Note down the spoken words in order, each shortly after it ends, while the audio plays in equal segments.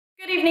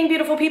Good evening,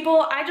 beautiful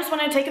people. I just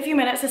wanted to take a few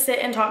minutes to sit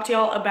and talk to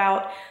y'all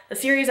about the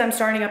series I'm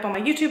starting up on my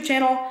YouTube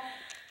channel.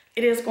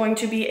 It is going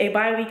to be a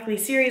bi-weekly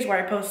series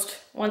where I post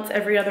once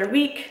every other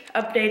week,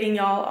 updating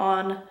y'all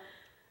on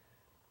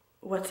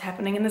what's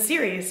happening in the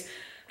series.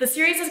 The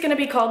series is going to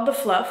be called The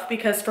Fluff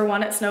because for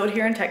one, it snowed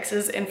here in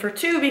Texas, and for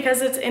two,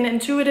 because it's an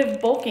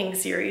intuitive bulking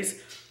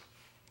series.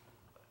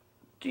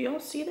 Do y'all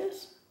see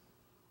this?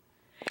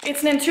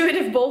 It's an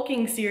intuitive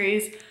bulking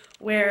series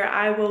where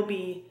I will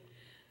be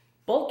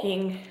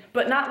bulking,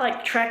 but not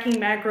like tracking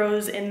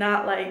macros and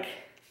not like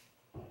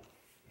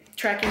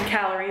tracking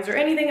calories or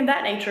anything of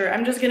that nature.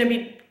 I'm just gonna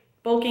be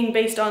bulking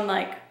based on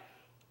like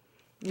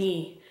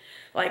me.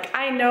 Like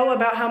I know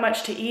about how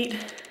much to eat,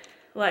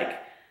 like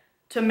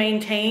to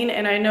maintain,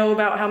 and I know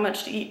about how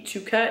much to eat to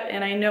cut,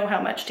 and I know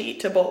how much to eat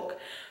to bulk.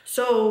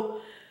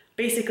 So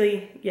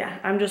basically, yeah,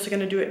 I'm just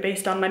gonna do it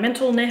based on my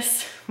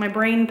mentalness, my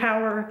brain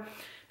power,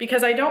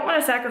 because I don't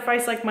wanna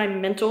sacrifice like my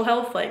mental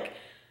health, like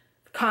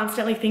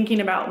constantly thinking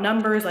about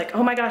numbers, like,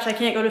 oh my gosh, I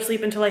can't go to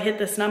sleep until I hit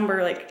this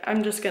number. Like,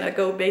 I'm just gonna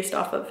go based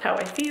off of how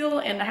I feel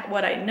and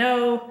what I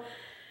know.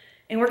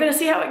 And we're gonna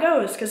see how it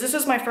goes, because this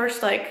is my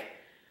first, like,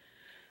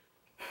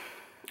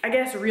 I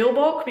guess, real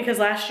bulk, because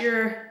last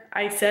year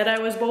I said I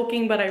was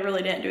bulking, but I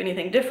really didn't do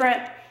anything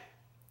different.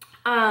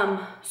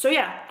 So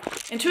yeah,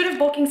 intuitive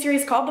bulking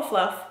series called The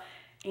Fluff,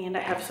 and I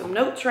have some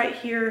notes right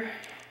here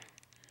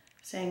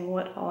saying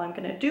what all I'm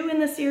gonna do in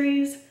the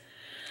series.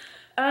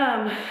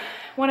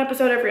 One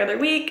episode every other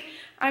week.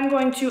 I'm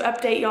going to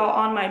update y'all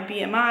on my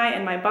BMI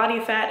and my body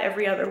fat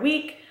every other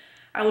week.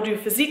 I will do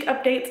physique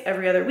updates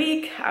every other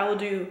week. I will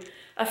do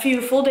a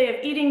few full day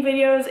of eating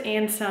videos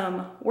and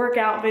some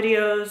workout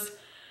videos.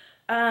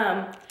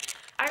 I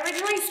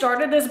originally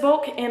started this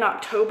bulk in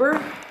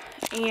October,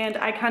 and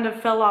I kind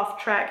of fell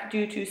off track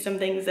due to some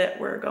things that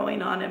were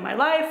going on in my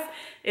life.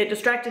 It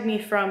distracted me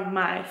from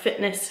my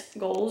fitness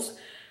goals,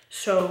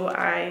 so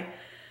I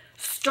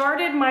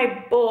started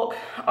my bulk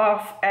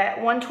off at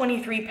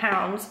 123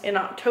 pounds in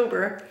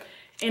October,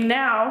 and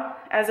now,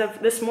 as of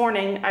this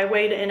morning, I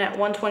weighed in at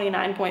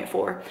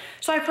 129.4.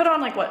 So I put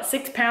on like, what,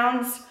 6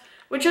 pounds,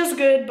 which is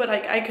good, but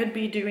I could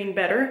be doing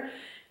better.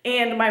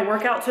 And my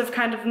workouts have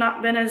kind of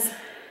not been as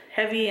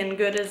heavy and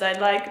good as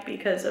I'd like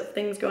because of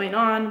things going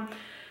on.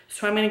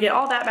 So I'm gonna get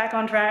all that back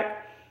on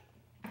track.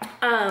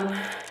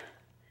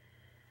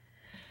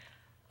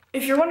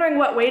 If you're wondering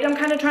what weight I'm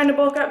kind of trying to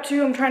bulk up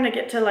to, I'm trying to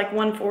get to like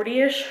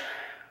 140-ish,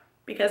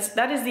 because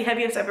that is the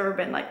heaviest I've ever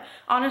been. Like,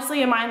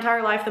 honestly, in my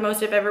entire life, the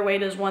most I've ever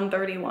weighed is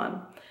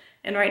 131.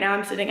 And right now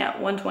I'm sitting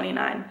at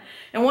 129.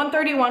 And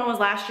 131 was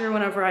last year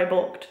whenever I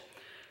bulked.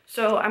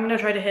 So I'm gonna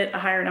try to hit a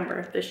higher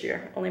number this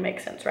year. Only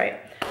makes sense, right?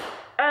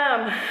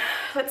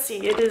 Let's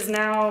see, it is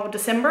now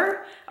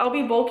December. I'll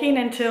be bulking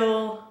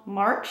until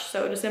March,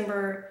 so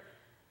December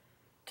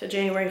to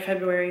January,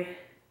 February.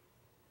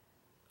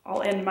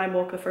 I'll end my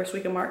bulk the first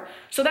week of March.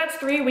 So that's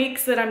 3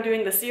 weeks that I'm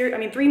doing the series. I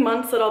mean, 3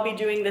 months that I'll be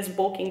doing this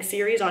bulking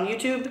series on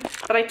YouTube.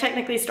 But I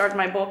technically started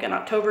my bulk in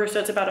October,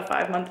 so it's about a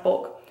 5-month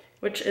bulk,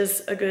 which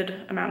is a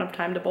good amount of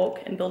time to bulk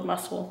and build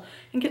muscle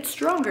and get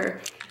stronger.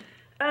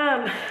 Do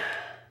I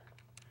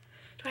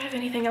have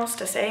anything else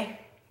to say?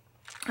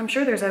 I'm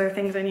sure there's other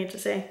things I need to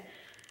say.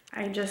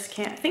 I just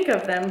can't think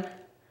of them.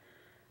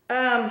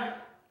 I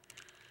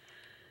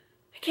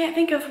can't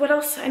think of what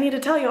else I need to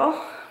tell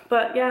y'all.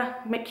 But yeah,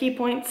 make key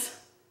points.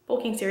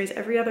 Bulking series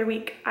every other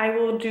week. I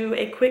will do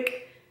a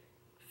quick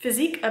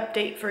physique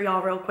update for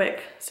y'all real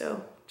quick,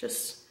 so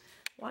just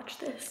watch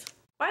this.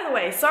 By the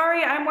way,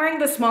 sorry I'm wearing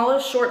the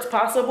smallest shorts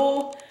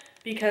possible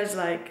because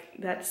like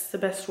that's the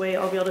best way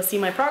I'll be able to see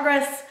my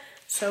progress,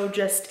 so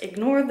just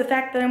ignore the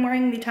fact that I'm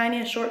wearing the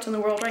tiniest shorts in the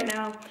world right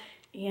now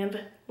and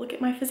look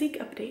at my physique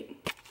update.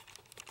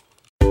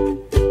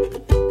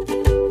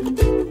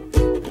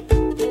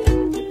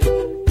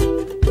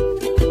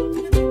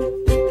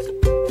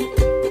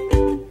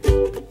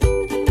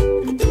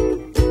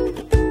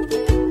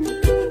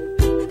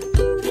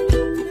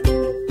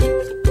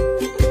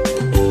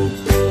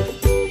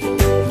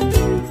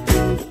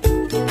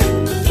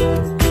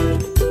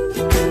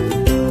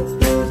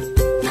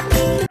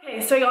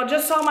 So y'all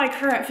just saw my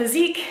current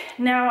physique.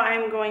 Now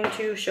I'm going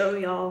to show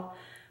y'all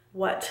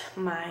what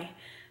my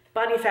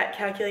body fat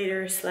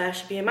calculator /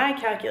 BMI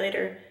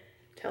calculator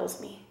tells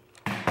me.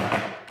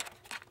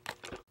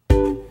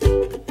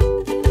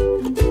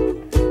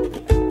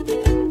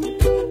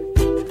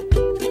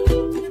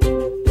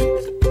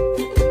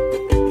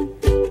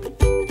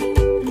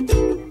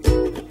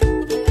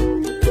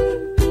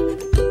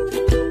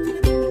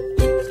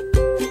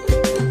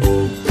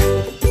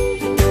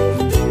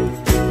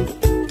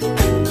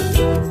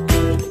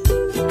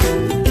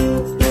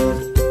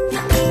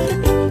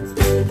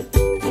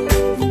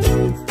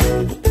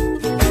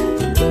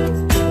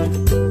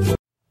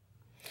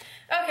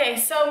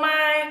 So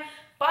my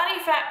body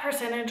fat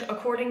percentage,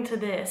 according to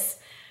this,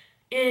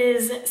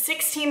 is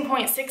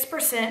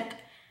 16.6%,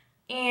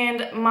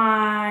 and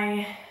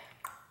my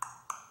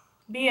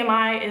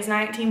BMI is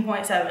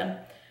 19.7.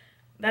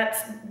 That's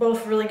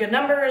both really good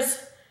numbers.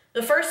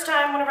 The first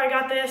time whenever I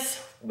got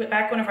this,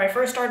 back whenever I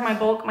first started my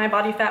bulk, my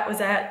body fat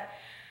was at,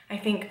 I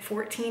think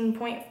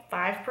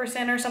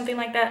 14.5% or something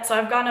like that. So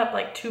I've gone up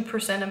like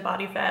 2% in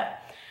body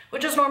fat,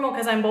 which is normal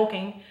because I'm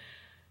bulking.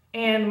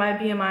 And my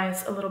BMI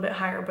is a little bit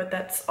higher, but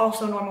that's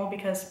also normal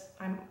because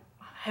I'm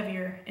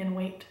heavier in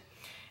weight.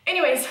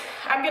 Anyways,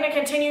 I'm gonna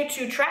continue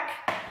to track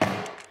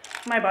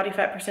my body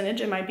fat percentage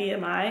and my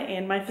BMI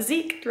and my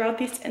physique throughout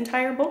this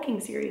entire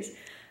bulking series.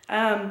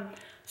 I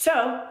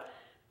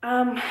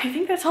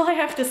think that's all I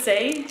have to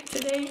say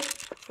today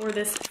for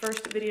this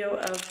first video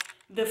of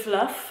the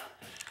fluff.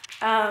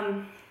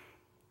 I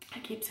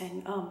keep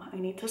saying, I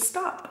need to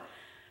stop.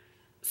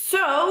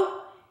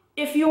 So,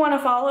 if you want to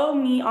follow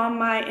me on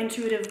my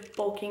intuitive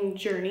bulking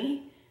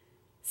journey,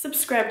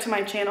 subscribe to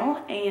my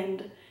channel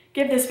and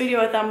give this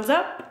video a thumbs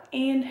up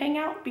and hang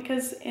out,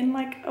 because in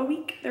like a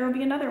week there will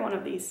be another one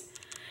of these.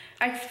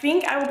 I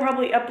think I will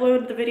probably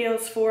upload the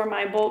videos for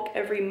my bulk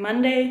every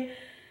Monday,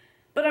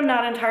 but I'm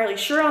not entirely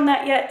sure on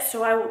that yet,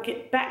 so I will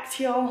get back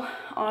to y'all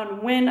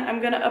on when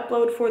I'm gonna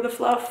upload for the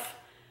fluff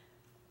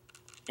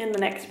in the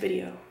next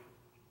video,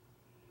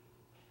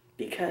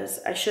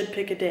 because I should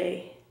pick a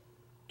day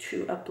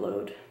to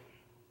upload.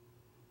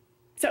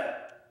 So,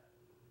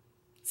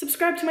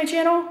 subscribe to my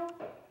channel,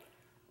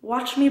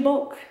 watch me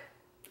bulk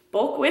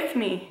with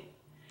me.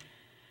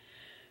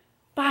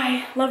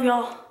 Bye, love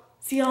y'all,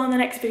 see y'all in the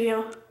next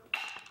video.